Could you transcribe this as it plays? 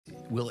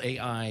Will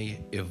AI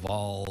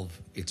evolve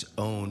its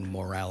own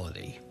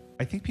morality?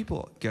 I think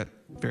people get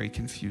very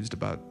confused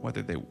about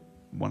whether they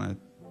want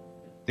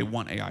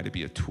AI to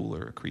be a tool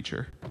or a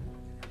creature.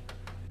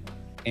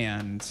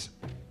 And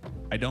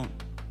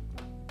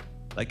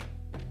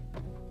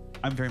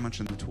I'm very much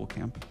in the tool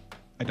camp.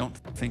 I don't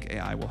think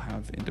AI will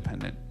have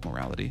independent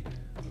morality.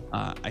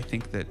 I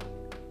think that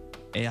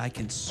AI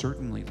can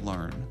certainly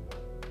learn,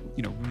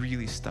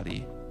 really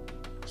study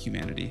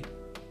humanity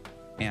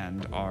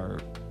and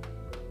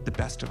the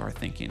best of our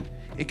thinking.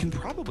 It can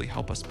probably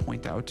help us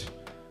point out,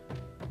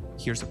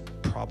 here's a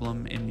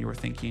problem in your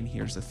thinking,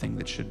 here's a thing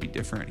that should be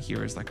different,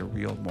 here is like a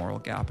real moral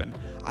gap. And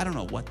I don't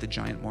know what the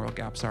giant moral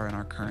gaps are in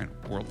our current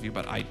worldview,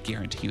 but I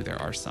guarantee you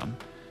there are some.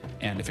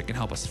 And if it can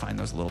help us find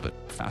those a little bit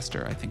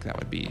faster, I think that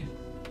would be,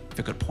 if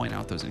it could point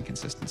out those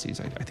inconsistencies,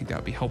 I think that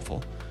would be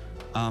helpful.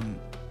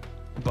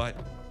 But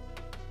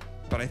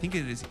I think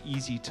it is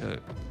easy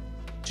to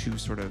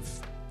sort of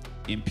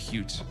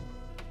impute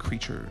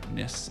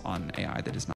creature-ness on AI that is not